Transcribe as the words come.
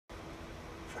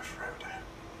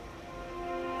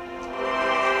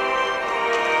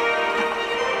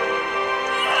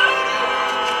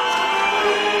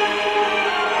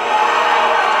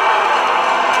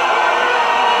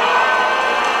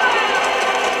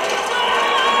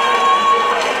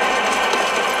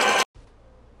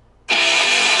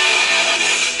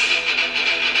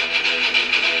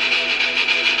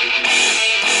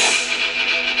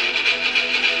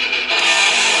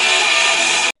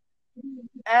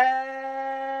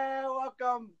And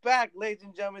welcome back, ladies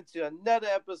and gentlemen, to another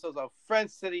episode of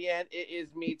Friends to the End. It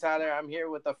is me, Tyler. I'm here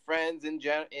with the friends in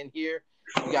here.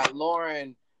 We got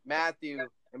Lauren, Matthew,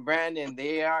 and Brandon.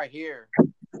 They are here.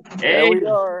 Hey, we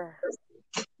are.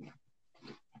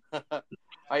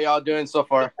 How y'all doing so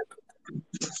far?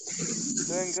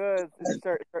 Doing good.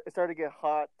 It started to get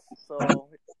hot, so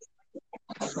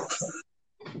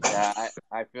yeah,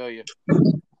 I feel you.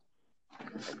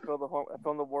 I feel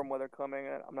the warm weather coming,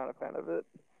 and I'm not a fan of it.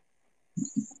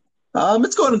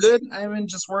 It's going good. I'm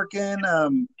just working,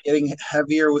 getting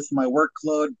heavier with my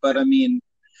workload, but I mean,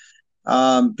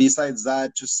 besides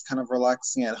that, just kind of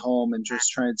relaxing at home and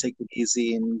just trying to take it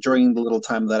easy and enjoying the little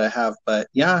time that I have. But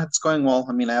yeah, it's going well.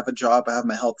 I mean, I have a job, I have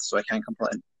my health, so I can't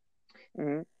complain.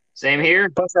 Mm-hmm. Same here.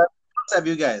 Plus, I have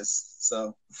you guys,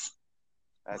 so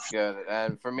that's good.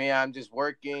 And for me, I'm just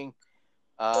working,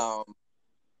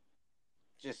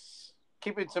 just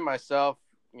keeping to myself.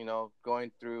 You know,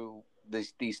 going through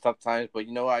these tough times, but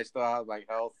you know, I still have like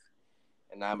health,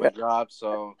 and I have a job,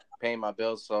 so paying my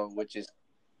bills, so which is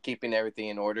keeping everything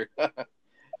in order.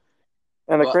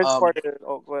 And the crazy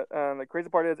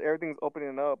part is everything's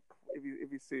opening up.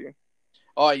 If you see.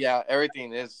 Oh yeah,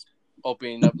 everything is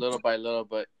opening up little by little,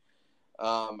 but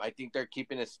I think they're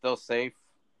keeping it still safe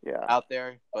out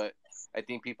there. But I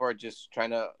think people are just trying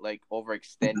to like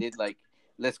overextend it. Like,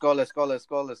 let's go.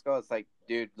 It's like,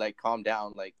 dude, like calm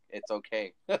down. Like, it's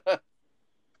okay.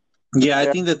 Yeah,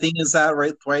 I think the thing is that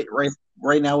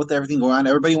right now with everything going on,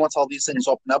 everybody wants all these things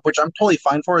open up, which I'm totally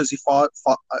fine for, as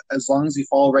long as you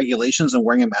follow regulations and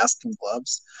wearing a mask and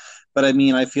gloves. But I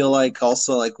mean, I feel like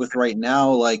also like with right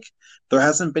now, like there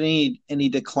hasn't been any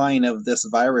decline of this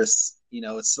virus. You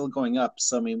know, it's still going up.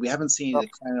 So I mean, we haven't seen any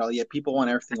decline at all yet. People want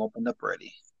everything opened up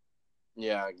already.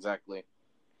 Yeah, exactly.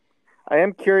 I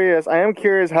am curious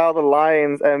how the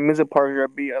lines and music parks are gonna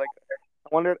be. Like, I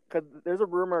wonder, because there's a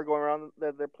rumor going around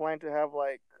that they're planning to have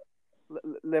like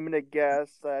limited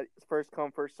guests, that first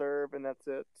come first serve, and that's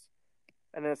it.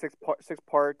 And then six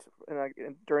part, and like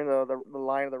during the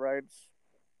line of the rides.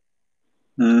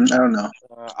 I don't know.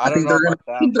 I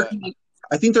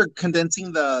think they're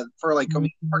condensing the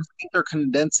they're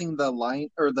condensing the line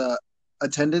or the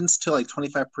attendance to like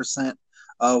 25%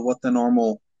 of what the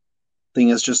normal thing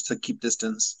is, just to keep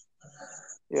distance.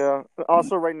 Yeah.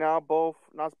 Also, right now, both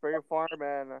Knott's Berry Farm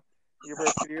and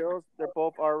Universal Studios, they're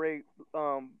both already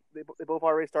they both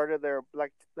already started their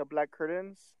black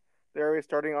curtains. They're already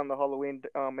starting on the Halloween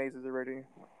mazes already.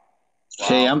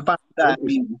 Okay, I'm fine with that. I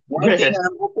mean, one thing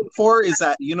I'm hoping for is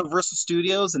that Universal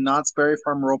Studios and Knott's Berry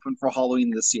Farm are open for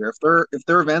Halloween this year. If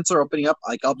their events are opening up,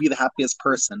 like, I'll be the happiest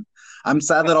person. I'm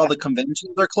sad that all the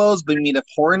conventions are closed, but I mean, if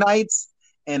Horror Nights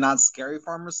and Knott's Scary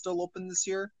Farm are still open this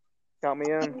year, count me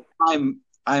in.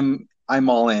 I'm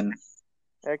all in.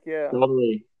 Heck yeah.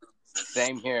 Totally.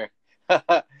 Same here.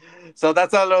 So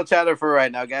that's our little chatter for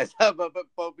right now, guys.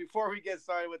 but before we get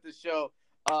started with the show,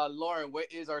 Lauren,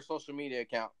 what is our social media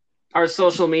account? Our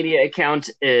social media account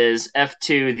is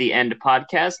F2 The End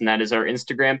Podcast, and that is our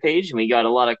Instagram page, and we got a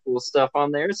lot of cool stuff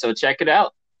on there, so check it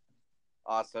out.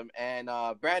 Awesome. And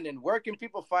Brandon, where can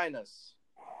people find us?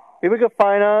 People can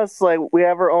find us, like, we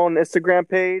have our own Instagram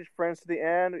page, Friends to the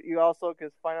End. You also can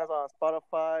find us on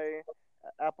Spotify,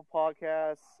 Apple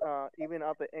Podcasts, even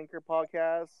out the Anchor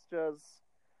Podcasts.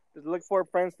 Just look for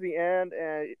Friends to the End,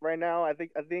 and right now I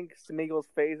think Smeagol's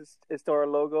face is still our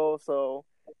logo, so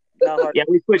not hard. Yeah,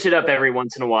 we switch it up every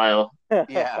once in a while.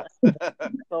 Yeah.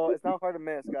 So it's not hard to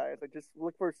miss, guys. Like, just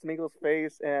look for Smeagol's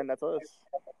face, and that's us.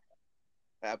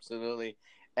 Absolutely.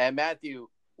 And Matthew,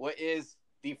 what is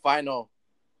the final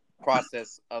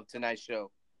process of tonight's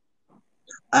show?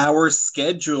 Our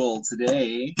schedule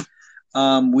today,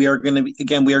 we are going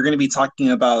to be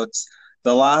talking about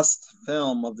the last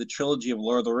film of the trilogy of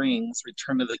Lord of the Rings,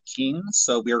 Return of the King.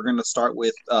 So we are going to start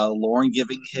with Lauren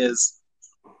giving his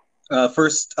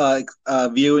first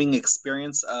viewing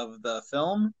experience of the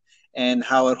film and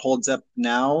how it holds up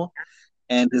now,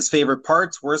 and his favorite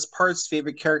parts, worst parts,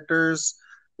 favorite characters,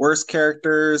 worst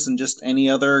characters, and just any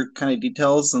other kind of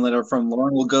details. And later from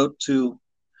Lauren, we'll go to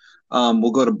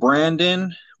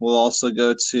Brandon. We'll also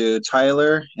go to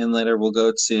Tyler, and later we'll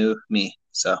go to me.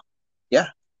 So, yeah.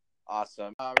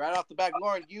 Awesome. Right off the back,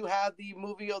 Lauren, you have the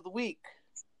movie of the week.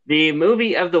 The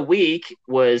movie of the week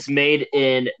was made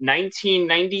in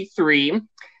 1993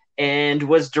 and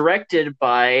was directed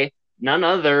by none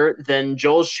other than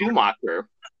Joel Schumacher.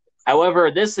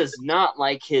 However, this is not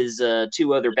like his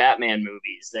two other Batman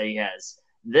movies that he has.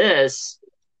 This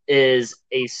is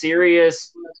a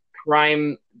serious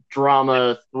crime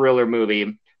drama thriller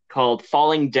movie called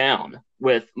Falling Down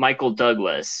with Michael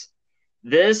Douglas.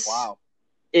 This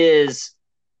is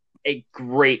a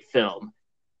great film.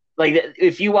 Like,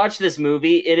 if you watch this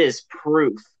movie, it is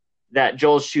proof that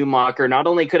Joel Schumacher not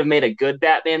only could have made a good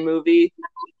Batman movie,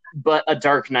 but a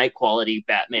Dark Knight quality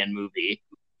Batman movie.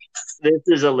 This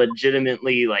is a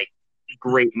legitimately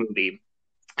great movie,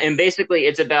 and basically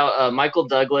it's about Michael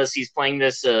Douglas. He's playing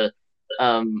this a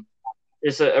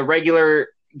regular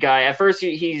guy. At first,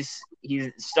 he's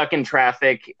stuck in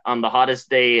traffic on the hottest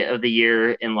day of the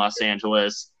year in Los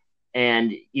Angeles,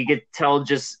 and you could tell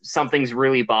just something's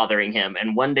really bothering him.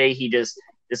 And one day he just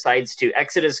decides to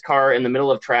exit his car in the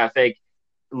middle of traffic,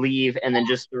 leave, and then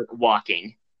just start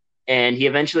walking. And he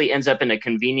eventually ends up in a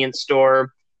convenience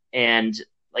store and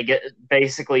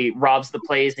basically robs the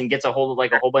place and gets a hold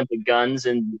of a whole bunch of guns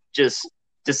and just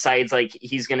decides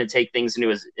he's going to take things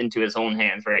into his own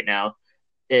hands right now.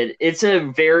 It's a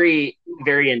very,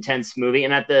 very intense movie.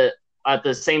 And at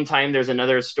the same time, there's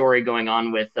another story going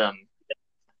on with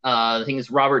I think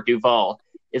it's Robert Duvall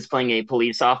is playing a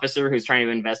police officer who's trying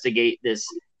to investigate this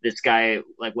guy,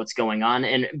 what's going on.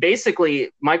 And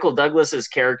basically Michael Douglas's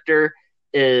character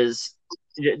is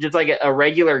just a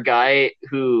regular guy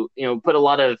who, put a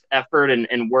lot of effort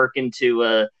and work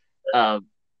into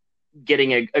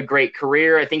getting a great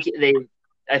career. I think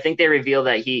they reveal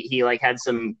that he had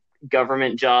some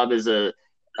government job as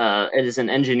an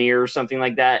engineer or something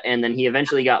like that, and then he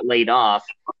eventually got laid off,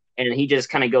 and he just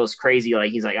kind of goes crazy.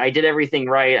 He's like, I did everything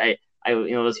right. I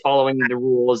was following the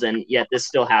rules, and yet this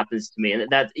still happens to me. And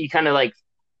that you kind of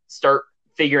start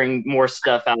figuring more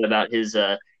stuff out about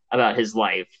his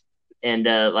life and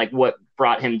what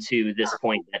brought him to this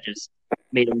point that just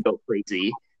made him go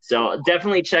crazy. So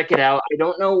definitely check it out. I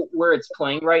don't know where it's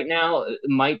playing right now. It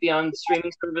might be on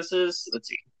streaming services. Let's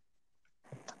see.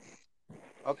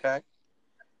 Okay.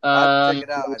 I'll check it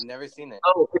out. I've never seen it.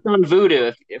 Oh, it's on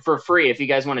Vudu for free if you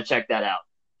guys want to check that out.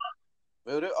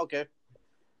 Vudu? Okay.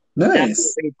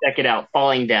 Nice. Check it out.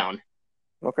 Falling Down.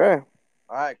 Okay.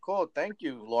 All right, cool. Thank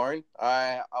you, Lauren.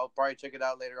 I'll probably check it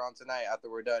out later on tonight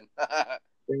after we're done.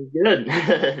 Very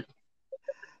good.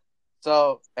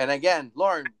 So, and again,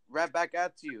 Lauren, right back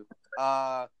at you.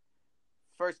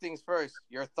 First things first,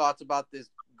 your thoughts about this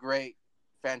great,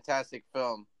 fantastic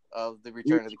film of The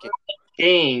Return of the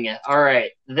King. All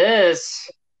right.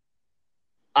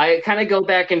 I kind of go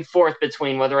back and forth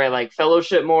between whether I like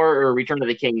Fellowship more or Return of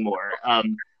the King more.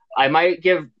 I might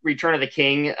give Return of the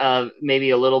King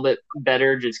maybe a little bit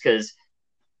better just because,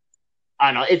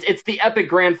 I don't know, it's the epic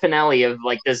grand finale of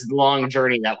this long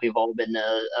journey that we've all been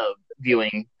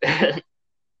viewing.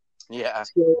 Yeah.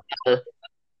 So,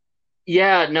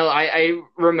 I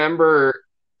remember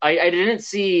I didn't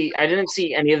see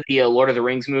any of the Lord of the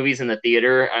Rings movies in the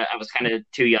theater. I was kind of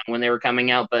too young when they were coming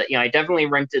out, but I definitely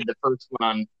rented the first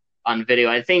one on video.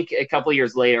 I think a couple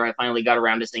years later, I finally got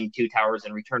around to seeing Two Towers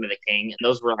and Return of the King, and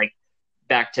those were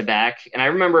back to back. And I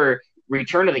remember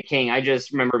Return of the King. I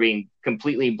just remember being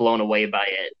completely blown away by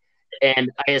it,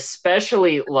 and I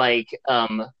especially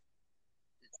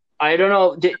I don't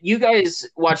know. Did you guys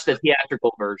watch the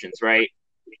theatrical versions, right?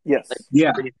 Yes.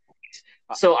 Yeah.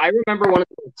 So I remember one of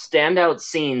the standout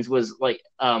scenes was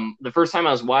the first time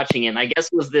I was watching it, and I guess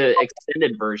it was the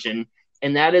extended version,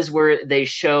 and that is where they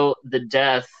show the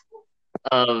death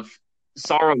of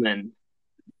Saruman.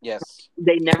 Yes.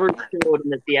 They never showed in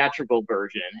the theatrical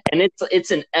version, and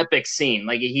it's an epic scene.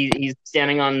 He's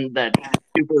standing on that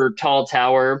super tall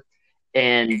tower,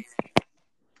 and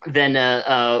then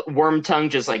Wormtongue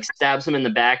just stabs him in the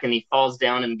back, and he falls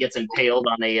down and gets impaled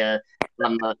on a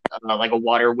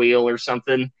water wheel or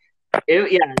something.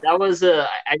 That was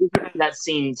I just remember that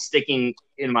scene sticking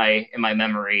in my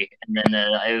memory, and then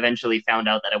I eventually found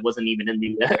out that it wasn't even in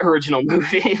the original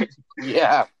movie.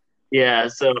 Yeah.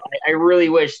 So I really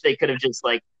wish they could have just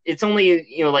it's only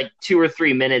 2 or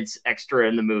 3 minutes extra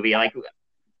in the movie.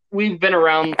 We've been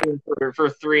around for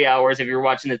 3 hours. If you're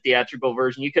watching the theatrical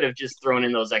version, you could have just thrown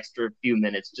in those extra few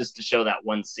minutes just to show that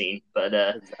one scene. But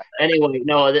anyway,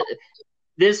 no,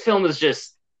 this film is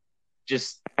just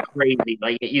crazy.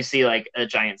 You see a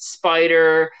giant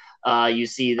spider. You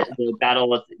see the battle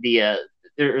with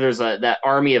there's that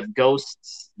army of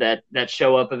ghosts that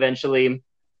show up eventually,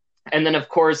 and then of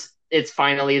course it's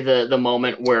finally the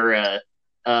moment where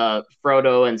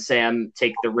Frodo and Sam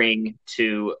take the ring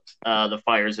to the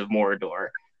fires of Mordor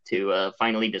to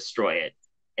finally destroy it.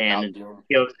 And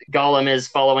Gollum is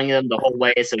following them the whole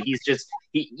way, so he's just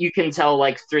you can tell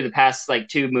like through the past like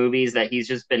 2 movies that he's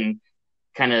just been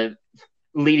kind of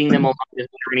leading them along this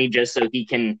journey just so he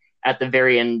can at the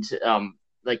very end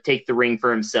like take the ring for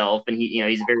himself. And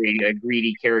he's a very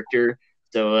greedy character.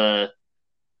 So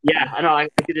yeah, I know I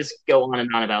could just go on and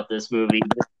on about this movie.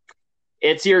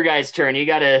 It's your guys' turn. You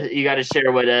gotta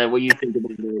share what you think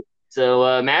about it.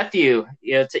 So Matthew,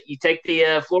 you take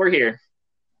the floor here.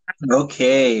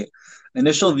 Okay.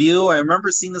 Initial view. I remember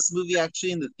seeing this movie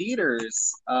actually in the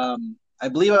theaters. I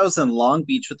believe I was in Long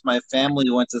Beach with my family.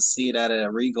 We went to see it at a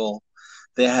Regal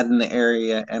they had in the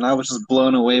area, and I was just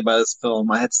blown away by this film.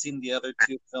 I had seen the other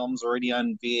 2 films already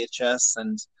on VHS,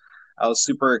 and I was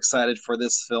super excited for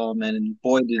this film, and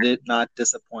boy, did it not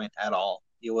disappoint at all.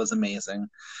 It was amazing.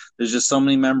 There's just so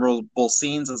many memorable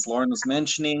scenes, as Lauren was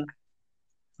mentioning.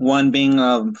 One being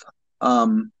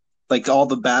like all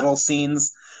the battle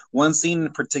scenes. One scene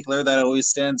in particular that always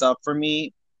stands out for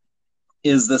me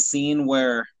is the scene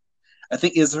where I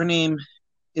think is her name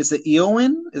is it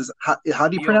Eowyn? How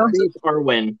do you pronounce it?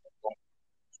 Arwen.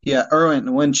 Yeah,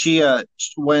 Erwin. When she's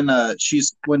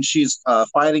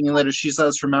fighting and later she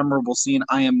says her memorable scene,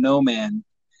 "I am no man,"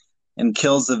 and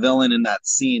kills the villain in that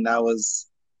scene. That was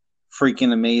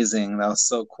freaking amazing. That was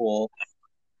so cool.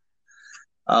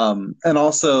 And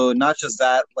also not just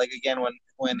that, like again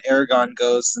when Aragorn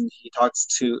goes and he talks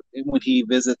to when he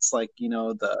visits like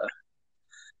the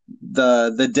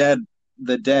dead.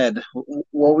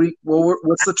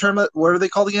 What's the term? What are they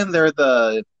called again? They're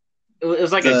the. It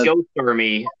was like a ghost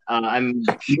army. I'm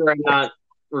sure I'm not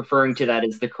referring to that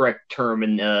as the correct term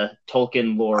in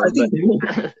Tolkien lore. But...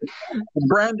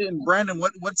 Brandon,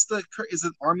 what's is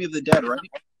it Army of the Dead, right?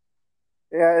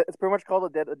 Yeah, it's pretty much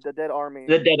called the Dead Army.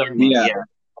 The Dead Army, yeah.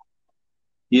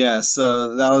 Yeah,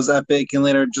 so that was epic, and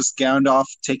later just Gandalf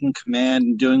taking command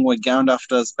and doing what Gandalf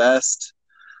does best.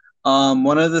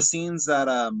 One of the scenes that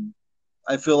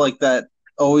I feel like that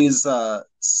always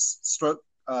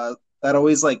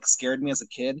like scared me as a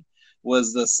kid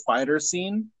was the spider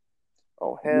scene.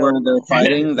 Oh hell! Where they're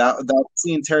fighting. That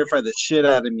scene terrified the shit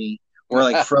out of me. Where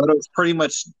like Frodo's pretty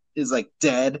much is like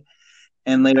dead,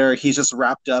 and later he's just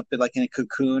wrapped up in like in a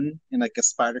cocoon, in like a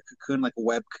spider cocoon, like a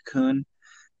web cocoon.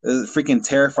 It freaking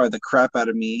terrified the crap out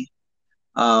of me.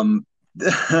 And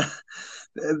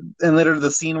later the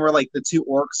scene where like the 2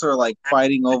 orcs are like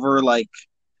fighting over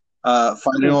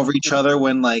each other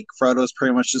when like Frodo's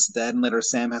pretty much just dead, and later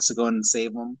Sam has to go in and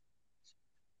save him.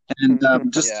 And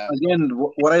again,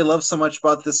 what I love so much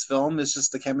about this film is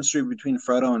just the chemistry between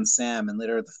Frodo and Sam, and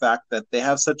later the fact that they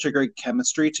have such a great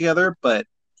chemistry together,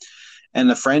 and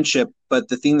the friendship. But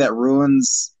the thing that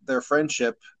ruins their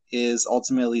friendship is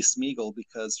ultimately Smeagol,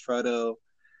 because Frodo,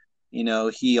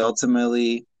 he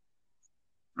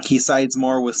sides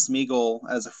more with Smeagol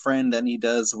as a friend than he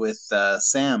does with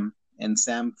Sam, and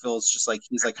Sam feels just like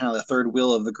he's like kind of the third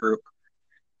wheel of the group.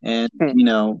 And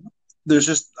there's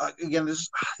just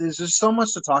there's just so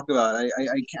much to talk about. I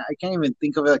can't even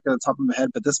think of it like at the top of my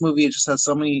head, but this movie just has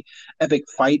so many epic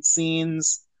fight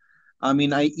scenes. I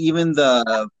mean,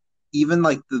 even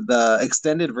like the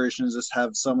extended versions just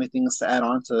have so many things to add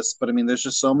on to this. But I mean, there's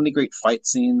just so many great fight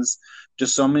scenes,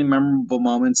 just so many memorable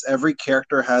moments. Every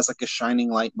character has like a shining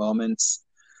light moments.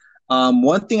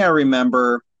 One thing I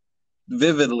remember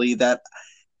vividly that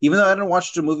even though I didn't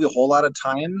watch the movie a whole lot of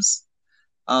times,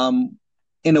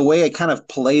 in a way I kind of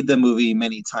played the movie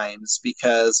many times,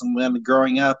 because when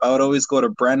growing up, I would always go to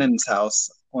Brennan's house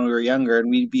when we were younger, and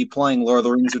we'd be playing Lord of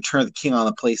the Rings Return of the King on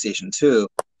the PlayStation 2.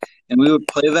 And we would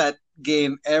play that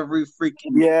game every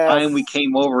freaking time we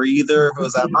came over, either if it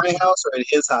was at my house or at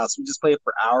his house. We just play it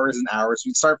for hours and hours.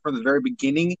 We'd start from the very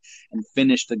beginning and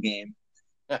finish the game.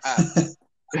 Nice.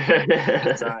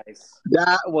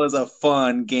 That was a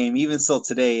fun game. Even still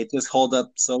today, it just holds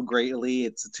up so greatly.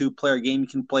 It's a 2-player game. You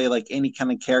can play like any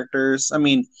kind of characters. I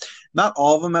mean, not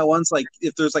all of them at once. Like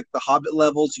if there's like the Hobbit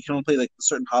levels, you can only play like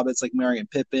certain Hobbits, like Merry and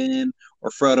Pippin or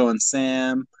Frodo and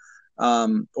Sam.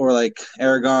 Or like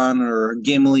Aragorn or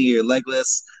Gimli or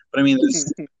Legolas. But I mean,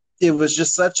 it was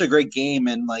just such a great game,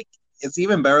 and like it's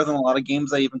even better than a lot of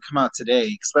games that even come out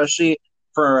today, especially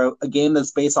for a game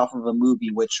that's based off of a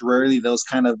movie, which rarely those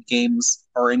kind of games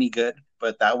are any good.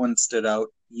 But that one stood out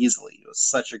easily. It was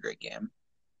such a great game.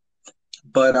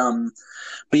 But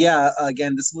yeah,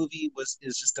 again, this movie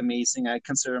is just amazing. I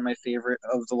consider it my favorite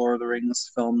of the Lord of the Rings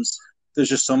films. There's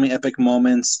just so many epic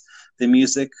moments. The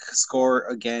music score,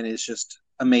 again, is just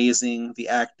amazing. The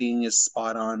acting is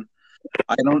spot on.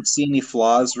 I don't see any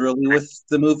flaws really with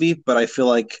the movie, but I feel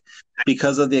like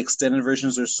because of the extended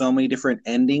versions, there's so many different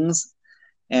endings,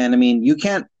 and I mean, you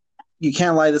can't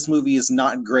lie. This movie is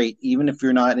not great, even if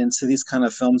you're not into these kind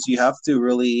of films. You have to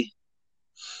really,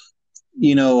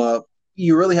 you know,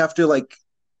 you really have to like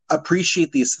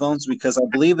appreciate these films because I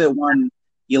believe it won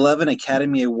 11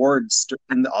 Academy Awards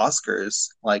in the Oscars.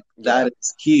 Like that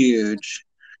is huge.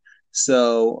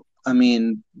 So, I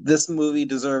mean, this movie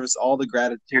deserves all the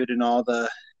gratitude and all the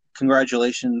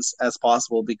congratulations as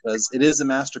possible because it is a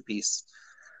masterpiece.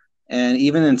 And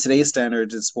even in today's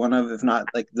standards, it's one of, if not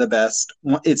like the best.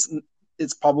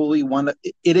 It's probably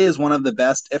it is one of the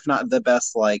best, if not the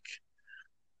best, like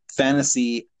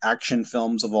fantasy action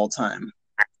films of all time.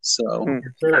 So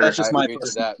that's just my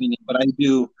personal opinion. But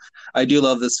I do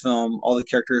love this film. All the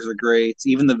characters are great.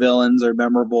 Even the villains are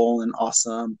memorable and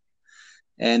awesome.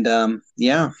 And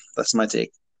yeah, that's my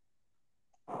take.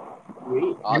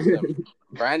 Awesome.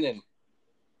 Brandon.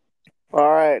 All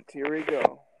right, here we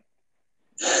go.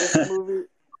 This movie.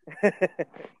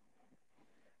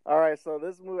 All right, so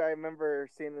this movie, I remember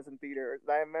seeing this in theater.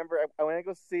 I remember I went to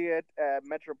go see it at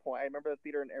Metro Point. I remember the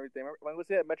theater and everything. I went to go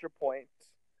see it at Metro Point,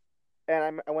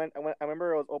 and I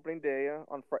remember it was opening day it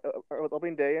was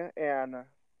opening day, and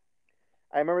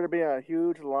I remember there being a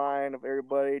huge line of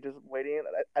everybody just waiting.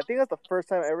 I think that's the first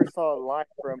time I ever saw a line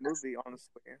for a movie.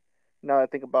 Honestly, now that I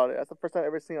think about it, that's the first time I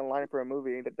ever seen a line for a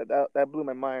movie. That blew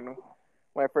my mind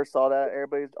when I first saw that.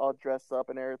 Everybody's all dressed up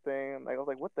and everything. Like I was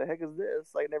like, "What the heck is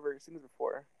this?" Like never seen this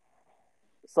before.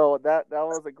 So that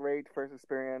was a great first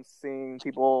experience seeing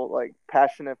people like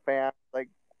passionate fans like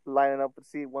lining up to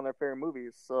see one of their favorite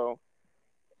movies. So,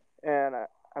 and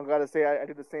I'm glad to say I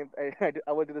do the same. I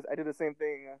would do this. I do the same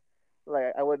thing.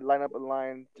 Like I would line up in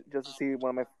line just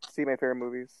to see my favorite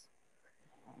movies.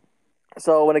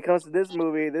 So when it comes to this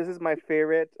movie, this is my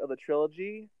favorite of the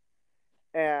trilogy,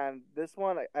 and this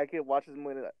one I could watch this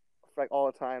movie like all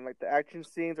the time. Like the action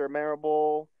scenes are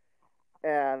memorable,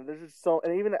 and there's just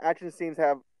and even the action scenes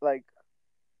have like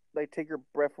take your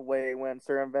breath away when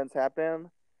certain events happen.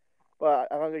 But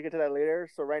I'm gonna get to that later.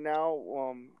 So right now,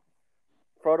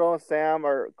 Frodo and Sam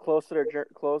are close to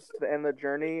the end of the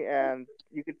journey, and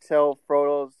you could tell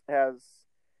Frodo's has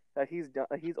that he's done.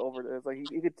 He's over this.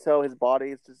 Like you could tell his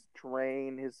body is just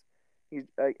drained. He's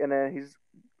like, and then he's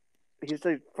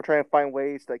like trying to find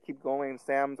ways to keep going.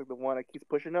 Sam's like the one that keeps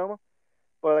pushing him.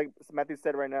 But like Matthew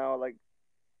said right now, like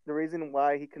the reason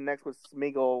why he connects with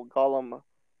Smeagol, Gollum,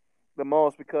 the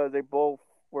most because they both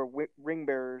were ring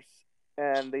bearers,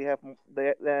 and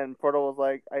then Frodo was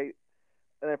like and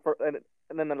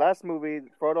then the last movie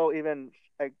Frodo even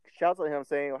like shouts at him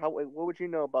saying, what would you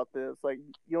know about this? Like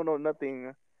you don't know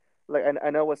nothing. Like I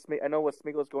know what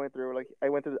Smeagol's going through. Like I'm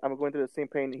going through the same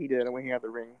pain he did when he had the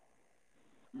ring.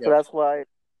 Yep. So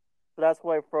that's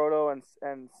why Frodo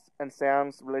and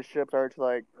Sam's relationships are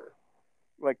to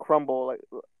like crumble like.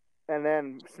 And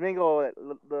then Smeagol,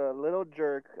 the little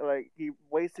jerk, like he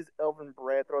wastes his elven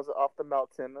bread, throws it off the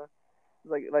mountain.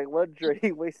 Like what jerk?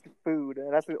 He wasted food,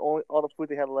 and that's all the food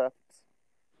they had left.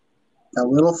 That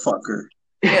little fucker.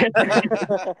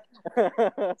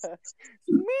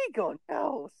 Smeagol,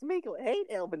 no, Smeagol ate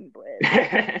elven bread.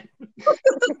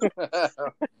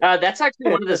 That's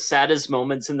actually one of the saddest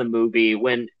moments in the movie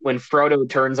when Frodo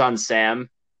turns on Sam.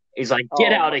 He's like,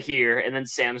 "Get out of here!" And then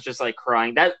Sam's just like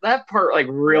crying. That part like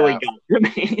really got to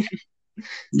me.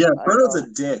 Yeah, Frodo's a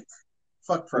dick.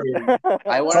 Fuck Frodo.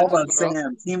 It's all about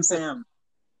Sam. Team Sam.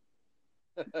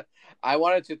 I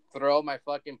wanted to throw my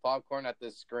fucking popcorn at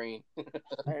the screen.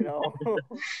 I know.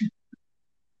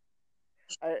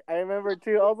 I remember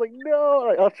too. I was like, no.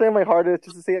 Like, I was trying my hardest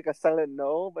just to say like a silent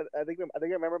no, but I think I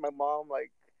remember my mom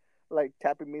like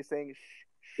tapping me saying, "Shh."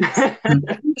 Shut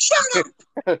up!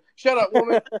 Shut up,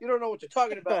 woman! You don't know what you're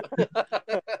talking about. Shut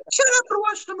up and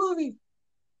watch the movie.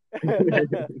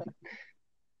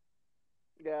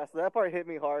 Yeah, so that part hit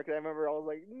me hard because I remember I was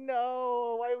like,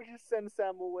 "No, why would you send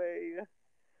Sam away?"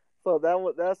 So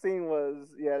that scene was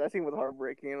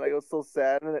heartbreaking. Like it was so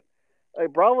sad, and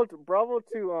like bravo to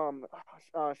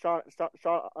Sean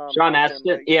Astin.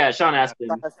 Like, yeah, Sean Astin.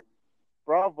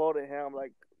 Bravo to him.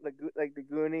 Like the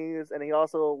Goonies, and he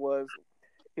was also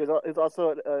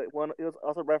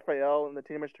Raphael in the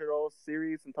Teenage Mutant Turtles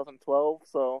series in 2012.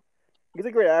 So he's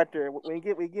a great actor. When you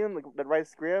give him like, the right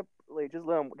script, like just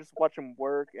watch him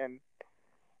work, and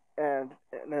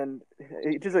then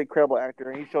he's just an incredible actor,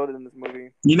 and he showed it in this movie.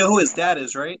 You know who his dad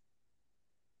is, right?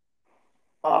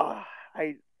 I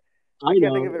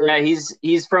know. Yeah,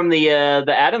 he's from the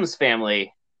Addams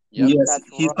Family. Yep. Yes,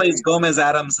 he plays Gomez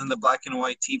Addams in the black and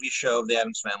white TV show of the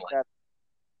Addams Family.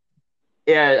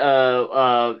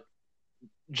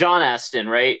 John Aston,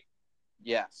 right?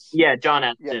 Yes. Yeah, John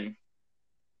Aston.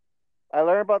 Yeah. I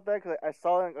learned about that because I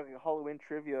saw it in like, Halloween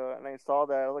trivia, and I saw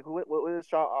that I was like, what is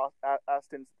Sean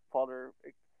Astin's father,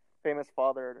 like, famous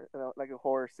father, in like a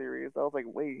horror series? I was like,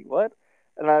 wait, what?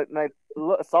 And I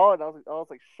saw it, and I was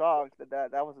like shocked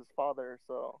that was his father.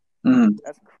 So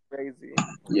that's crazy.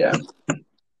 Yeah.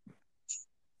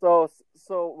 So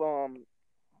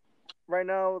right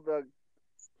now the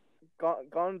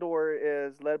Gondor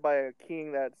is led by a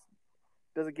king that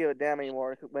doesn't give a damn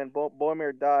anymore. When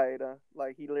Boromir died,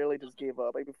 like he literally just gave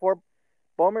up. Like before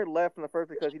Boromir left in the first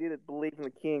because he didn't believe in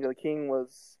the king. The king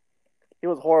was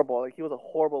horrible. Like he was a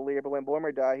horrible leader. But when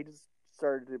Boromir died, he just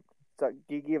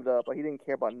he gave up. Like he didn't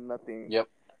care about nothing. Yep.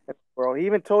 Bro, he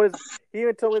even told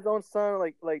his own son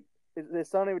like his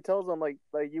son even tells him like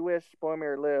you wish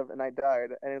Boromir lived and I died,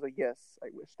 and he's like, yes,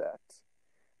 I wish that.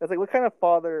 That's like, what kind of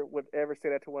father would ever say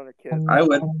that to one of their kids? I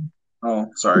would. Oh,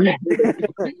 sorry.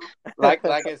 like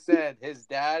I said, his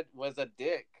dad was a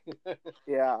dick.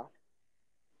 Yeah.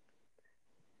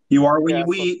 You are what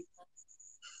you eat.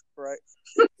 Right.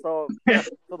 So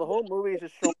the whole movie is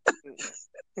just showing.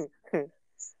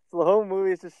 So the whole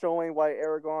movie is just showing why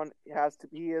Aragorn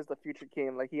he is the future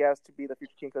king. Like he has to be the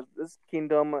future king because this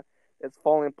kingdom is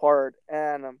falling apart,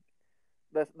 and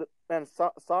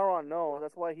Sauron knows.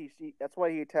 That's why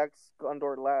he attacks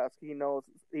Gondor last. He knows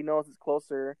it's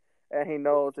closer, and he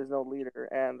knows there's no leader,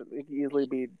 and it can easily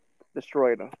be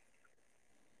destroyed.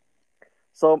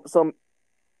 So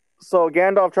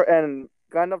Gandalf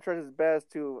tries his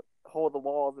best to hold the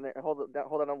walls and hold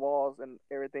on the walls and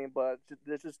everything, but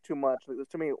there's just too much. Like, there's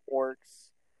too many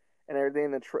orcs and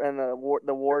everything. The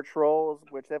war trolls,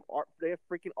 which they have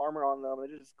freaking armor on them. They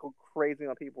just go crazy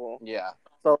on people. Yeah.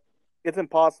 So it's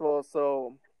impossible.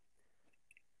 So,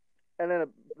 and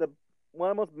then the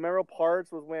one of the most memorable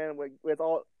parts was when with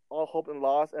all hope and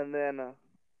loss, and then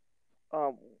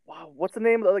wow, what's the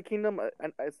name of the other kingdom?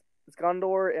 And it's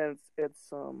Gondor, and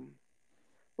it's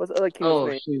what's the other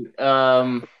kingdom's name?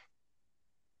 Shoot.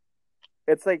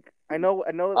 It's like I know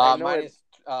mine is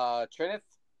Trinith.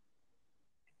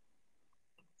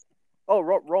 Oh,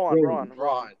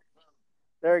 Ron.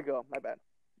 There you go. My bad.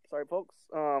 Sorry, folks.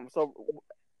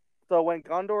 So when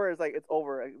Gondor is like it's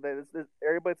over,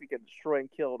 everybody's gonna get destroyed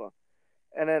and killed,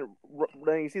 and then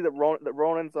you see the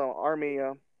Ronan's army,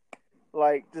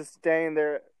 like just standing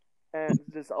there, and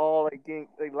just all like getting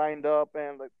like lined up,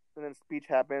 and then speech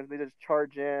happens. They just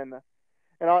charge in,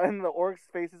 and the orcs'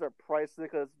 faces are priceless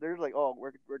because they're like, oh,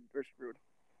 we're screwed,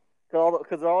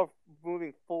 because they're all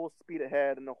moving full speed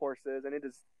ahead in the horses, and it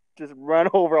just run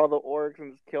over all the orcs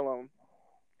and just kill them.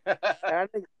 And I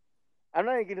think I'm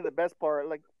not even getting to the best part.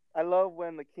 Like I love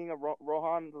when the king of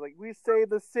Rohan is like, "We save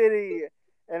the city,"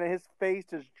 and then his face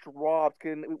just drops.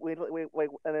 And then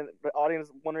the audience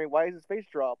is wondering why is his face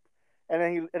drop,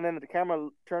 and then the camera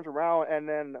turns around, and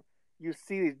then you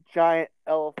see these giant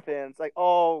elephants. Like,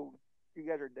 oh, you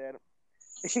guys are dead.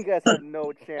 You guys have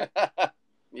no chance.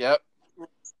 Yep.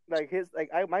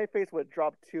 My face would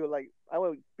drop too. Like I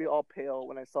would be all pale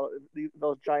when I saw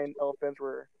those giant elephants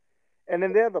were. And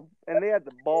then they had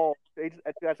the ball. They just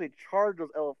actually charged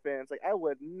those elephants. Like I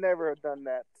would never have done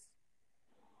that.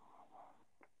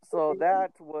 So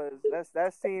that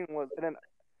scene was, and then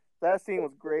that scene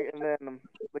was great. And then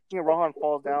the king of Rohan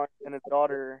falls down, and his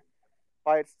daughter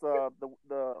fights the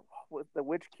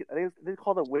witch king. I think they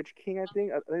call the witch king. I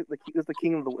think it's the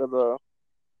king of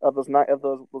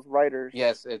those riders.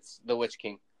 Yes, it's the Witch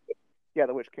King. Yeah,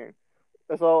 the Witch King.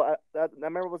 So I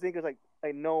remember seeing because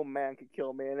like no man could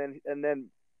kill me, and then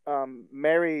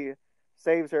Mary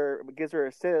saves her, gives her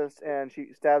assist, and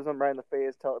she stabs him right in the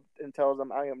face, and tells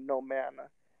him, "I am no man,"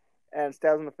 and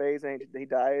stabs him in the face, and he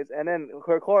dies. And then of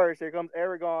course here comes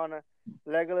Aragorn,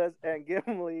 Legolas, and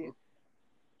Gimli.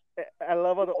 I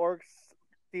love how the orcs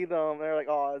see them. They're like,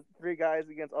 "Oh, 3 guys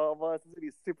against all of us. This is gonna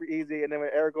be super easy." And then when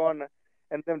Aragorn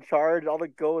and them charge, all the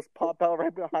ghosts pop out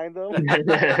right behind them.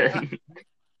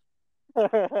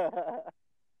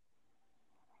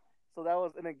 So that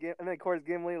was, and then of course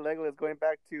Gimli and Legolas going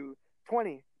back to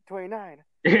 20, 29,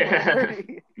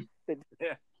 30.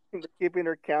 Yeah. Keeping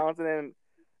their counts, and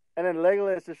then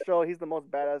Legolas just show he's the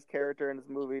most badass character in this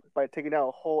movie by taking down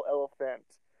a whole elephant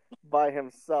by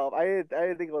himself. I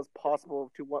didn't think it was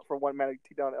possible for one man to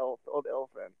take down all the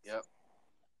elephants. Yep.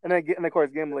 And of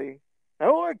course Gimli.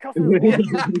 Oh, it costs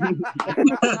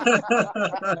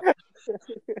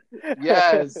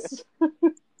Yes.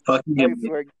 Fucking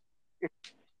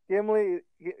Gimli.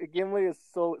 Gimli is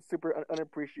so super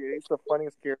unappreciated. He's the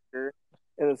funniest character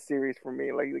in the series for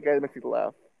me. Like the guy that makes me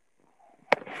laugh.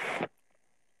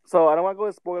 So I don't want to go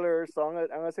with spoilers. So I'm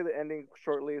gonna say the ending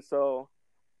shortly. So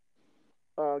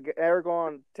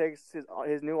Aragorn takes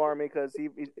his new army because he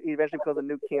eventually becomes a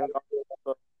new king.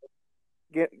 So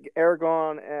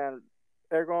Aragorn and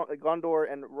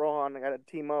Gondor and Rohan got to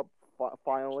team up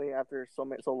finally after so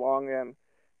long, and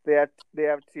they have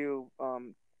to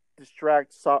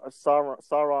distract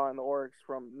Sauron and the orcs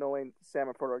from knowing Sam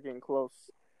and Frodo are getting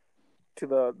close to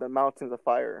the mountains of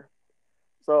fire.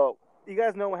 So you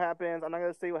guys know what happens. I'm not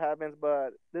gonna say what happens,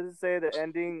 but this is say the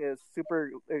ending is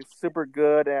super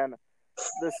good and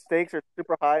the stakes are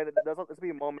super high. There's going to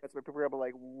be moments where people are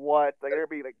like, "What?" Like there'll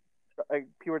be like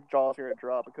people's jaws are gonna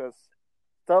drop because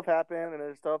stuff happened and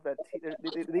there's stuff that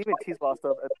they even tease a lot of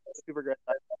stuff. That's super great.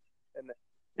 And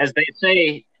As they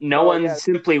say, no one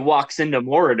simply walks into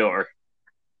Mordor.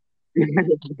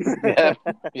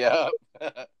 Yeah.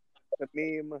 The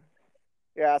meme.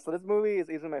 Yeah, so this movie is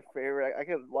easily my favorite. I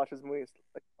can watch this movie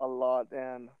like a lot,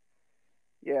 and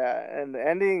yeah, and the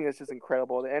ending is just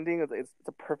incredible. The ending is it's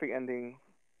a perfect ending,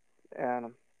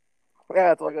 and yeah,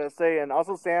 that's all I gotta say. And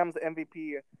also, Sam's the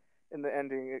MVP in the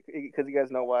ending because you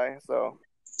guys know why. So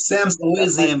Sam's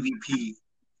always the MVP.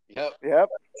 Yep.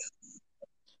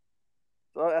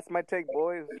 So that's my take,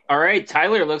 boys. All right,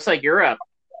 Tyler, looks like you're up.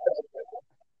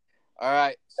 All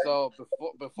right. So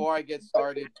before I get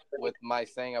started with my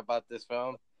saying about this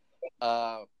film,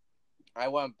 I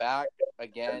went back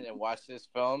again and watched this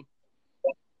film,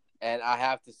 and I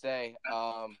have to say,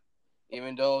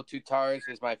 even though Two Towers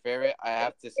is my favorite, I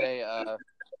have to say,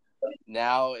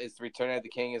 now it's Return of the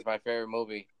King is my favorite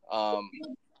movie.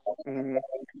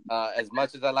 As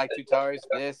much as I like Two Towers,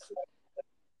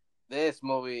 this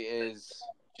movie is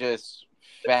just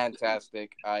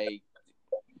fantastic.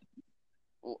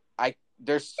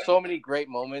 There's so many great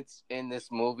moments in this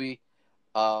movie.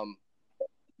 I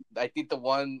think the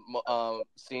one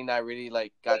scene I really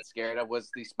got scared of was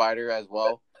the spider as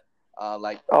well,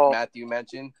 Matthew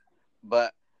mentioned.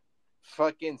 But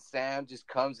fucking Sam just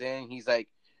comes in. He's like,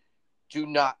 "Do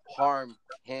not harm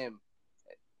him.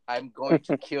 I'm going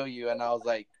to kill you." And I was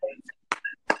like,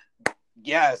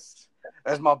 "Yes,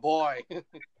 that's my boy." I'm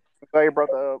glad you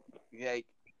brought that up.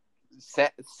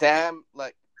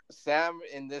 Like Sam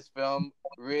in this film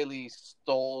really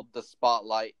stole the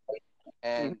spotlight,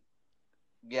 and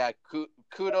yeah,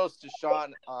 kudos to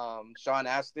Sean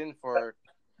Astin for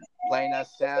playing as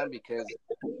Sam because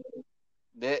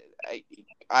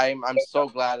I'm so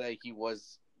glad that he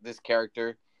was this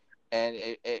character, and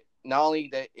it not only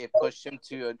that it pushed him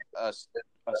to a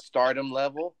stardom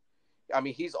level. I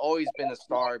mean, he's always been a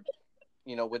star,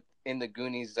 within the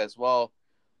Goonies as well,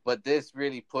 but this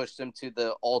really pushed him to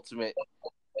the ultimate,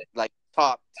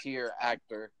 top tier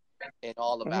actor in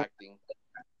all of acting,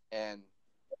 and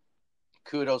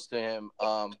kudos to him.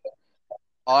 All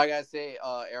I gotta say,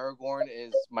 Aragorn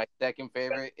is my second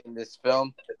favorite in this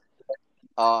film.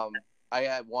 I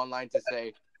had one line to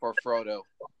say for Frodo,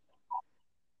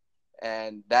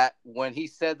 and that when he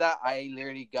said that, I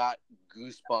literally got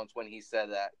goosebumps when he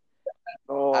said that.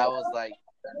 I was like,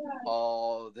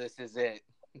 "Oh, this is it!"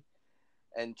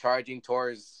 And charging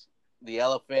towards the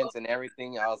elephants and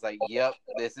everything, I was like, "Yep,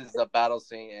 this is the battle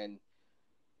scene." And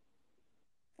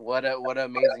what an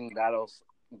amazing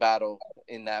battle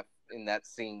in that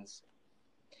scenes.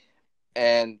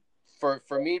 And for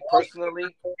me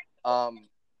personally,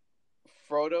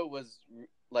 Frodo was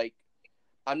like,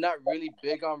 I'm not really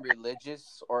big on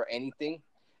religious or anything.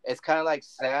 It's kind of like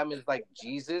Sam is like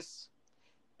Jesus,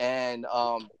 and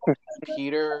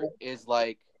Peter is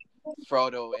like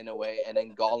Frodo in a way, and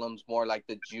then Gollum's more like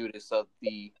the Judas of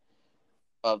the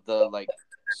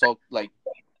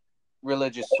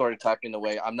religious sort of type in a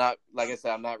way. I'm not, like I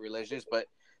said, I'm not religious, but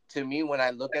to me, when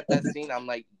I look at that scene, I'm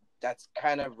like, that's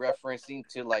kind of referencing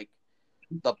to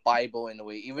the Bible in a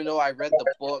way. Even though I read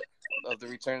the book of the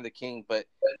Return of the King, but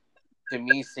to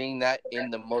me, seeing that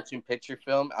in the motion picture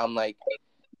film, I'm like,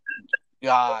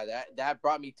 God, that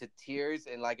brought me to tears.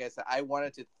 And like I said, I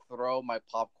wanted to throw my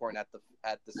popcorn at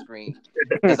the screen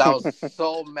because I was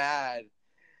so mad,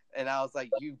 and I was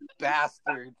like, "You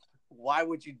bastard! Why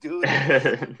would you do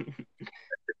this?"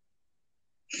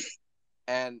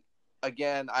 And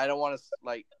again, I don't want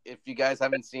to if you guys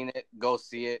haven't seen it, go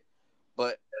see it.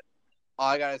 But all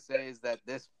I gotta say is that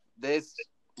this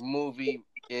movie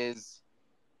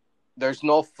there's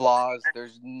no flaws.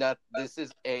 This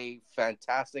is a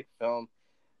fantastic film.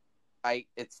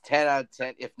 It's 10 out of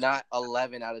 10, if not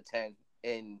 11 out of 10.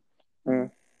 And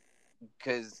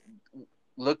because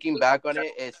looking back on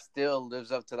it, it still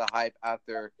lives up to the hype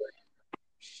after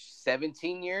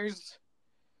 17 years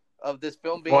of this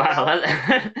film being out.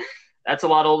 That's a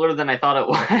lot older than I thought it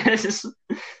was.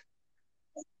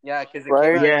 Yeah, because it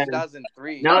came out in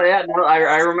 2003. No,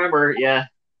 I remember. Yeah.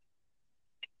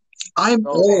 I'm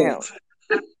old.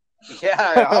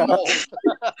 Yeah, I'm old.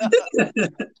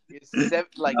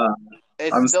 Uh,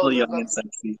 I'm still young and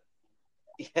sexy.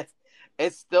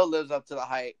 It still lives up to the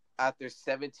hype after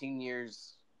 17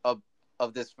 years of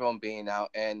this film being out,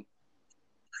 and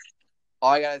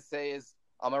all I gotta say is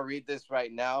I'm gonna read this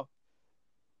right now.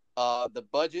 The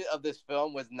budget of this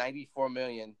film was 94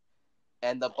 million,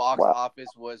 and the box office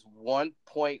was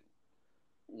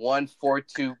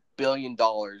 1.142 billion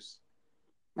dollars.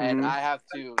 And I have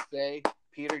to say,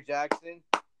 Peter Jackson,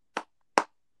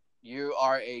 you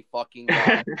are a fucking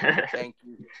god. Thank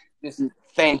you.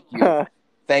 Thank you.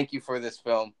 Thank you for this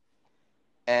film.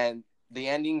 And the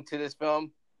ending to this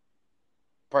film,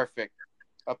 perfect.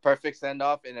 A perfect send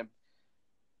off and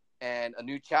a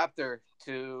new chapter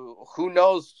to who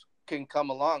knows can come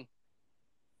along.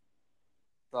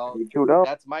 So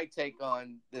that's my take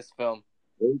on this film.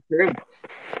 Very true.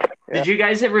 Yeah. Did you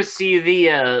guys ever see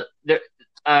the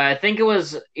I think it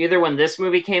was either when this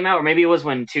movie came out or maybe it was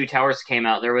when Two Towers came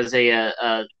out. There was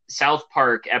a South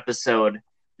Park episode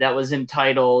that was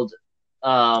entitled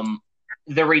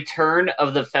The Return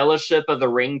of the Fellowship of the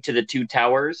Ring to the Two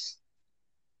Towers.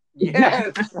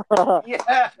 Yes.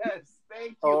 Yes.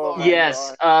 Thank you, Lord.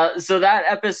 Yes. So that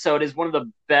episode is one of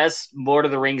the best Lord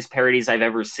of the Rings parodies I've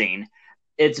ever seen.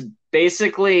 It's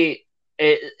basically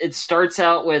it starts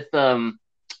out with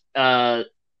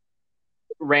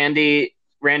Randy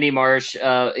Marsh.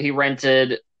 He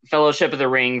rented Fellowship of the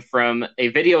Ring from a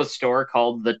video store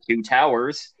called the Two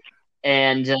Towers,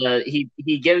 and he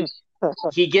gives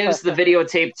the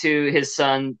videotape to his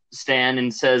son Stan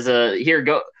and says, "Here,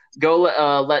 go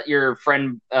let your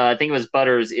friend, I think it was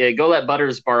Butters, go let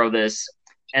Butters borrow this."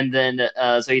 And then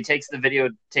so he takes the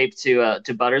videotape to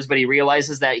Butters, but he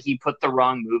realizes that he put the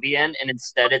wrong movie in, and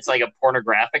instead it's like a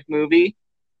pornographic movie.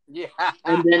 Yeah.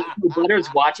 And then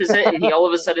Butters watches it, and he all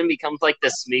of a sudden becomes like the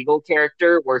Smeagol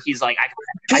character, where he's like, "I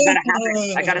gotta have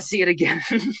it. I gotta see it again."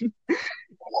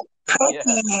 Yeah.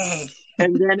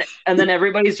 And then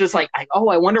everybody's just like, "Oh,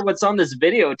 I wonder what's on this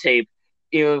videotape."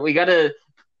 We gotta.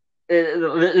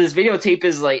 This videotape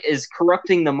is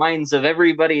corrupting the minds of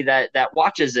everybody that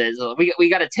watches it. So we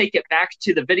got to take it back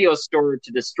to the video store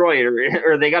to destroy it,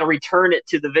 or they got to return it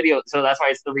to the video. So that's why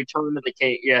it's the return of the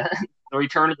cake. Yeah, the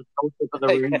return of the Fellowship of the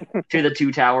Ring to the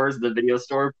Two Towers, the video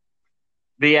store.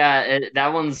 But yeah,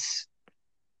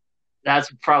 that's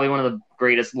probably one of the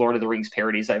greatest Lord of the Rings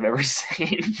parodies I've ever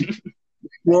seen.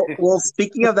 Well,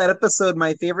 speaking of that episode,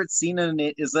 my favorite scene in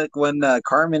it is like when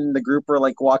Carmen and the group are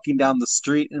like walking down the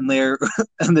street, and they're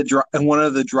in one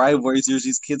of the driveways. There's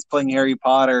these kids playing Harry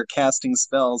Potter, casting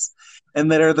spells,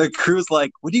 and then the crew's like,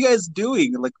 "What are you guys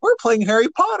doing?" And like, "We're playing Harry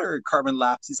Potter." And Carmen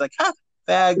laughs. He's like, "Ha,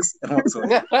 fags," and walks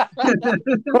away. I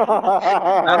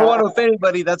don't want to offend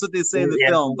anybody. That's what they say in the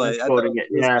film, but I thought it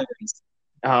was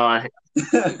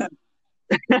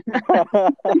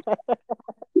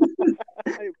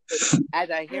As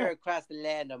I hear across the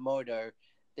land of Mordor,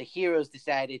 the heroes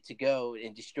decided to go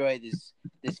and destroy this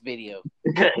video.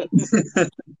 Yeah,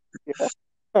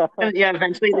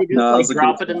 eventually they just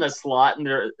drop it in the slot,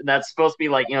 and that's supposed to be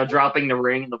like dropping the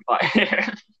ring in the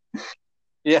fire.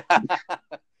 Yeah.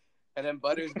 And then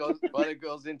Butter goes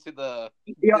into the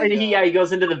he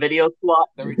goes into the video slot,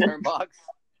 the return box.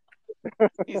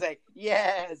 He's like,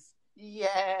 yes.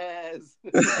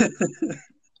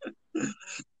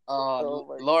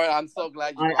 Oh, Laura, I'm so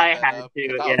glad you brought I that had up.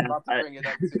 to. I was about to bring it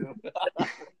up too.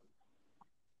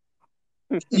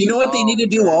 You know what they need to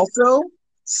do also,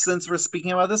 since we're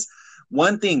speaking about this?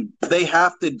 One thing they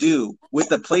have to do with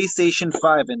the PlayStation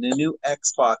 5 and the new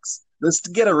Xbox is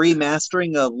to get a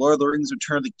remastering of Lord of the Rings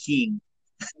Return of the King.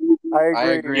 I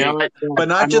agree. But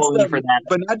not just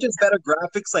better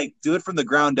graphics, like do it from the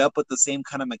ground up with the same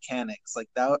kind of mechanics. Like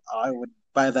that, I would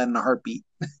buy that in a heartbeat.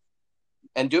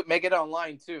 And make it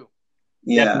online too.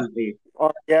 Yeah. Definitely.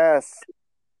 Yes,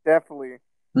 definitely.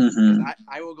 Mm-hmm.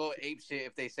 I will go apeshit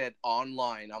if they said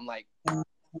online. I'm like,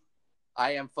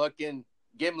 I am fucking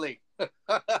Gimli.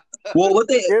 Well,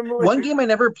 one game I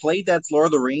never played that's Lord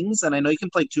of the Rings, and I know you can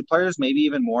play 2 players, maybe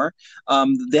even more.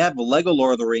 They have Lego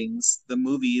Lord of the Rings, the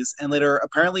movies, and later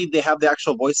apparently they have the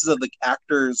actual voices of the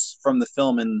actors from the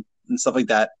film and stuff like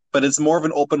that. But it's more of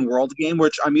an open world game,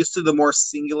 which I'm used to the more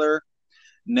singular,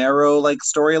 narrow like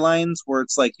storylines where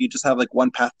it's like you just have like one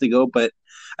path to go. But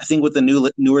I think with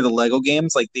the newer the Lego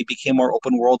games, like they became more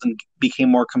open world and became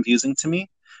more confusing to me.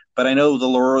 But I know the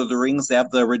Lord of the Rings, they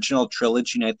have the original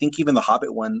trilogy, and I think even the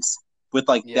Hobbit ones with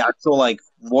like the actual like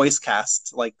voice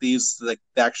cast, like these like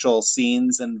the actual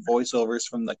scenes and voiceovers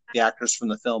from the actors from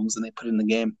the films, and they put in the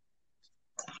game.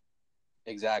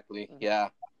 Exactly. Yeah.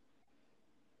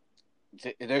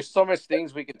 There's so much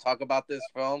things we can talk about this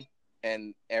film.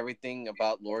 and everything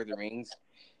about Lord of the Rings,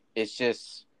 it's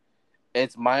just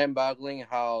it's mind-boggling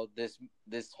how this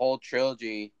whole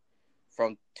trilogy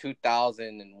from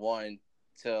 2001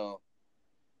 till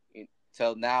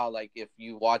till now, like if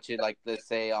you watch it, like let's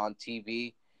say on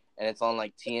TV and it's on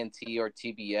like TNT or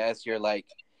TBS, you're like,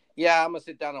 yeah, I'm gonna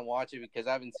sit down and watch it because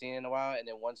I haven't seen it in a while. And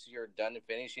then once you're done and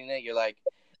finishing it, you're like,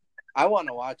 I want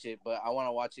to watch it, but I want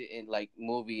to watch it in like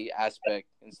movie aspect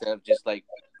instead of just like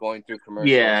going through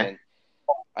commercials. Yeah. And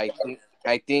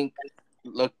I think,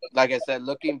 look, like I said,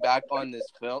 looking back on this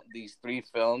film, these three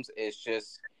films,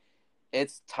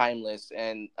 it's timeless.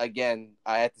 And again,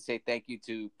 I have to say thank you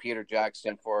to Peter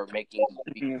Jackson for making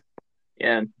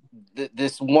Yeah.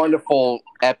 This wonderful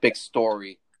epic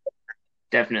story.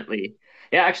 Definitely.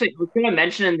 Yeah, actually, I was going to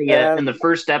mention in the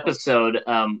first episode,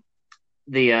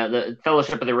 the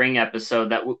Fellowship of the Ring episode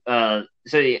that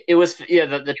so it was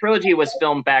the trilogy was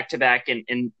filmed back to back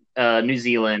in New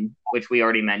Zealand, which we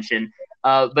already mentioned.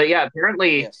 But yeah,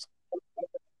 apparently, Yes.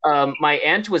 My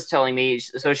aunt was telling me,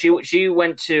 so she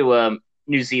went to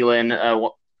New Zealand,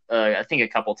 I think a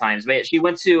couple times, but she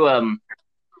went to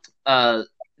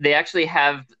they actually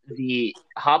have the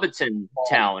Hobbiton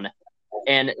town,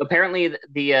 and apparently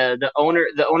the owner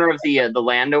of the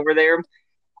land over there,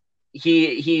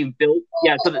 he built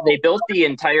so that they built the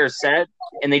entire set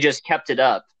and they just kept it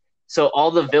up. So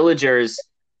all the villagers,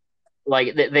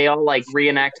 like they all like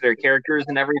reenact their characters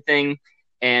and everything,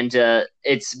 and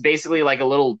it's basically like a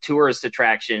little tourist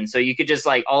attraction. So you could just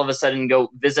like all of a sudden go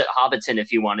visit Hobbiton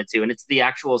if you wanted to, and it's the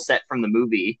actual set from the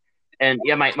movie. And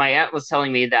yeah, my aunt was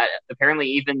telling me that apparently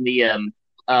even the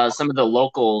some of the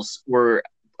locals were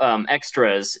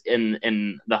extras in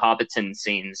the Hobbiton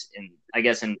scenes, in I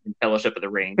guess in Fellowship of the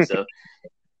Ring. So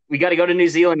we got to go to New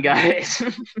Zealand, guys.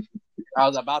 I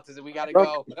was about to say we got to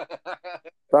go.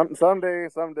 Someday.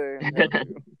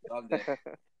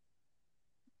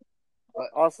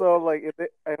 Also, like if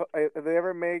they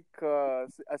ever make a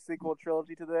sequel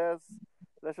trilogy to this,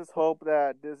 let's just hope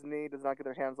that Disney does not get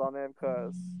their hands on it,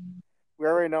 because we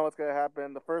already know what's gonna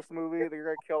happen. The first movie, they're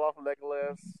gonna kill off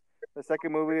Legolas. The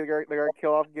second movie, they're gonna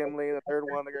kill off Gimli. The third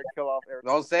one, they're gonna kill off Eric.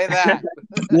 Don't say that.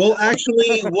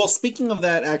 Well, speaking of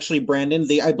that, actually, Brandon,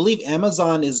 I believe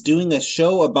Amazon is doing a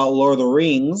show about Lord of the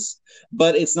Rings,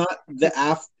 but it's not the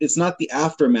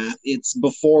aftermath. It's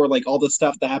before, like all the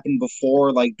stuff that happened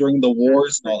before, like during the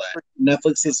wars and all that.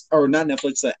 Netflix is, or not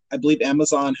Netflix. I believe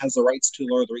Amazon has the rights to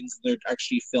Lord of the Rings. They're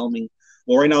actually filming.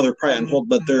 Well, right now they're probably on hold,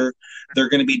 but they're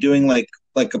going to be doing like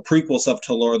a prequel stuff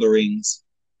to Lord of the Rings.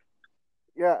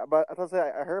 Yeah, but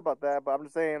I heard about that, but I'm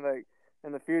just saying, like,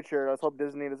 in the future, let's hope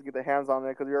Disney doesn't get their hands on it,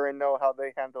 because we already know how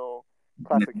they handle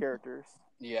classic characters.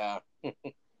 Yeah.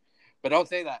 But don't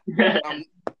say that.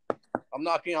 I'm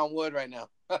knocking on wood right now.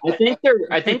 I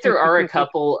think there are a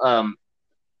couple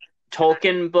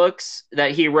Tolkien books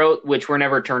that he wrote which were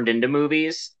never turned into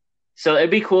movies. So it'd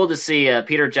be cool to see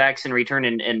Peter Jackson return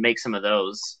and make some of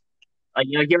those. Like,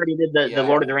 you know, he already did the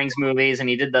Lord of the Rings movies, and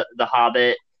he did the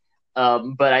Hobbit.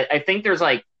 But I think there's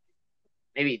like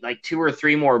maybe like 2 or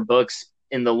 3 more books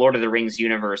in the Lord of the Rings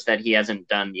universe that he hasn't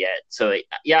done yet. So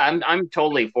yeah, I'm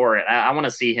totally for it. I want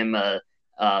to see him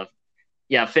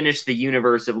finish the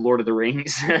universe of Lord of the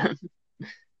Rings.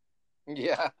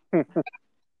 Yeah.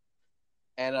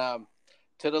 And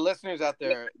to the listeners out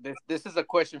there, this is a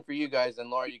question for you guys, and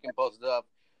Laura, you can post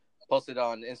it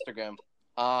on Instagram.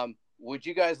 Would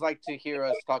you guys like to hear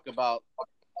us talk about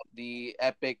the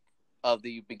epic of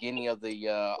the beginning of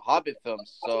the Hobbit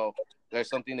films? So there's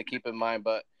something to keep in mind,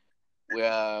 but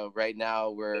right now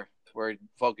we're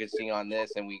focusing on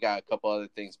this, and we got a couple other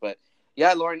things. But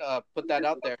yeah, Lauren, put that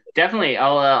out there. Definitely,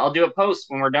 I'll do a post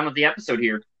when we're done with the episode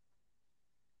here.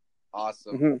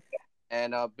 Awesome. Mm-hmm.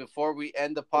 And before we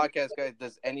end the podcast, guys,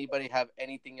 does anybody have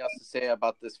anything else to say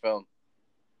about this film?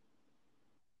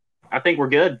 I think we're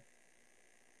good.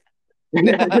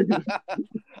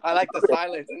 I like the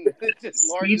silence.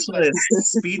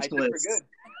 Speechless.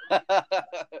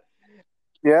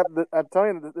 Yeah, I'm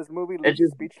telling you, this movie leaves you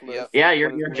speechless. Yeah,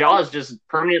 your jaws just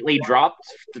permanently dropped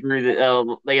through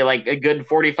the like a good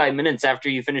 45 minutes after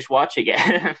you finish watching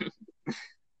it.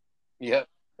 Yep.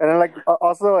 And then, like,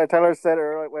 also, like Tyler said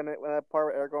earlier, when that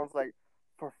part where Aragorn's like,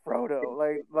 for Frodo,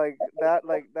 like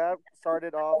that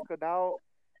started off. Because now,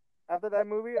 after that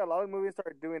movie, a lot of movies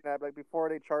started doing that. Like, before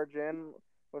they charge in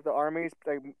with the armies,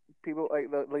 like people, like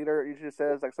the leader usually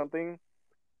says like something.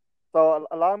 So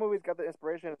a lot of movies got the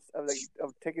inspiration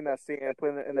of taking that scene and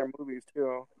putting it in their movies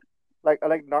too. Like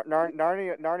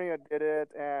Narnia did it,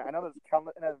 and I know there's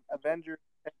Avengers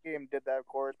Endgame did that, of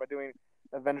course, by doing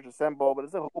Avengers Assemble. But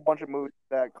there's a whole bunch of movies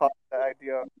that caught the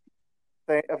idea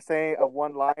of saying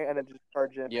one line and then just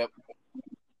charge in. Yep.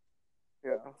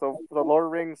 Yeah. So the Lord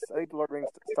of the Rings, I think the Lord of the Rings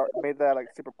made that like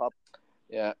super popular.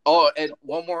 Yeah. Oh, and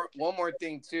one more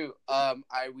thing too.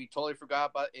 We totally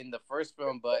forgot about in the first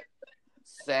film, but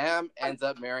Sam ends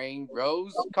up marrying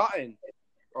Rose Cotton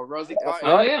or Rosie Cotton.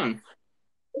 Oh yeah.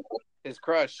 His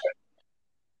crush.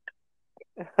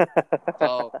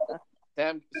 So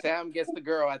Sam gets the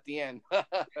girl at the end.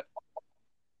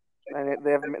 And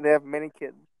they have many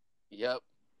kids. Yep.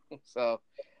 So,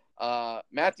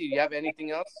 Matthew, you have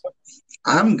anything else?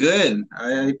 I'm good.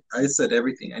 I said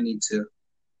everything I need to.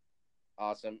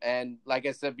 Awesome. And like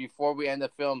I said before we end the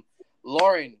film,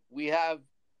 Lauren, we have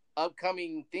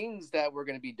upcoming things that we're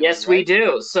going to be doing. Yes, right? we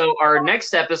do. So our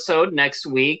next episode next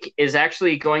week is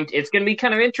actually it's going to be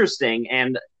kind of interesting.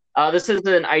 And this is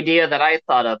an idea that I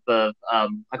thought up of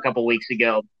a couple weeks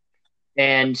ago.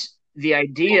 And the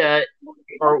idea,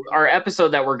 or our episode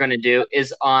that we're going to do,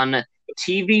 is on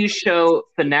TV show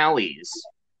finales.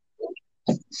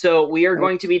 So we are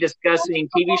going to be discussing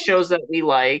TV shows that we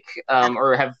like,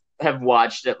 or have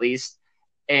watched at least,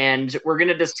 and we're going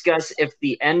to discuss if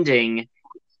the ending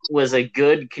was a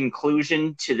good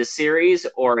conclusion to the series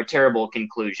or a terrible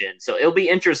conclusion. So it'll be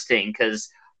interesting because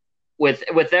with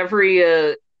every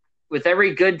good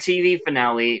TV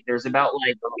finale, there's about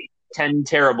like 10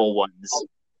 terrible ones.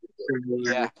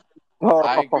 Yeah,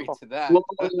 I agree to that.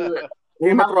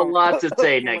 We'll have a lot to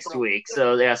say next week,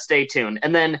 so yeah, stay tuned.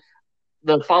 And then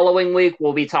the following week,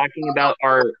 we'll be talking about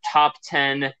our top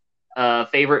 10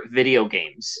 favorite video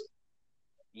games.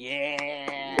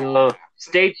 Yeah. So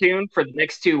stay tuned for the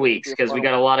next 2 weeks because we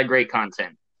got a lot of great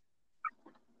content.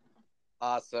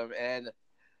 Awesome. And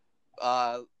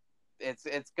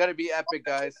it's gonna be epic,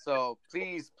 guys. So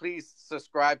please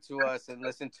subscribe to us and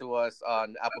listen to us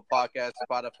on Apple Podcasts,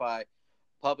 Spotify,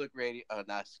 Public Radio.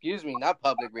 Not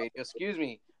Public Radio. Excuse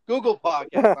me, Google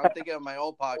Podcasts. I'm thinking of my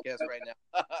own podcast right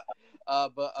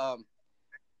now.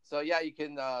 So yeah, you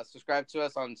can subscribe to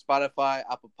us on Spotify,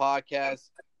 Apple Podcasts,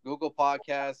 Google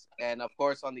Podcasts, and of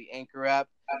course on the Anchor app.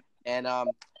 And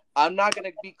I'm not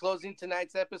gonna be closing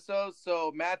tonight's episode,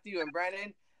 so Matthew and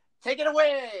Brandon, take it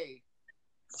away.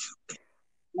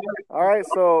 All right,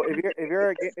 so if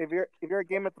you're a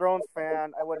Game of Thrones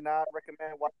fan, I would not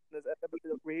recommend watching this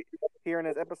episode, hearing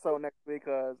this episode next week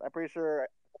because I'm pretty sure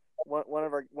one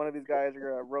of these guys are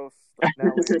gonna roast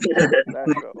Nelly that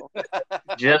show.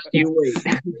 Just you wait.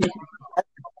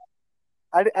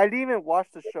 I didn't even watch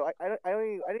the show. I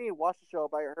didn't even watch the show,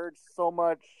 but I heard so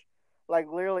much. Like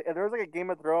literally, if there was like a Game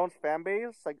of Thrones fan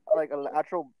base, like an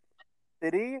actual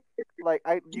city, like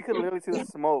you could literally see the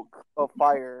smoke of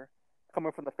fire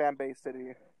coming from the fan base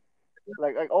city.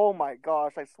 Like oh my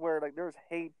gosh, I swear, like there's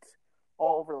hate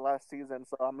all over the last season.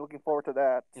 So I'm looking forward to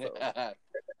that. So.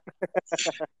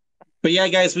 But yeah,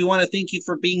 guys, we want to thank you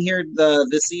for being here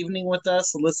this evening with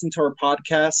us and listen to our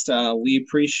podcast. We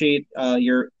appreciate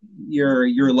your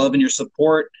love and your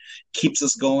support. Keeps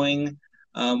us going.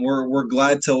 We're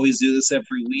glad to always do this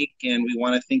every week, and we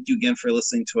want to thank you again for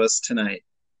listening to us tonight.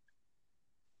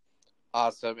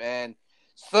 Awesome. And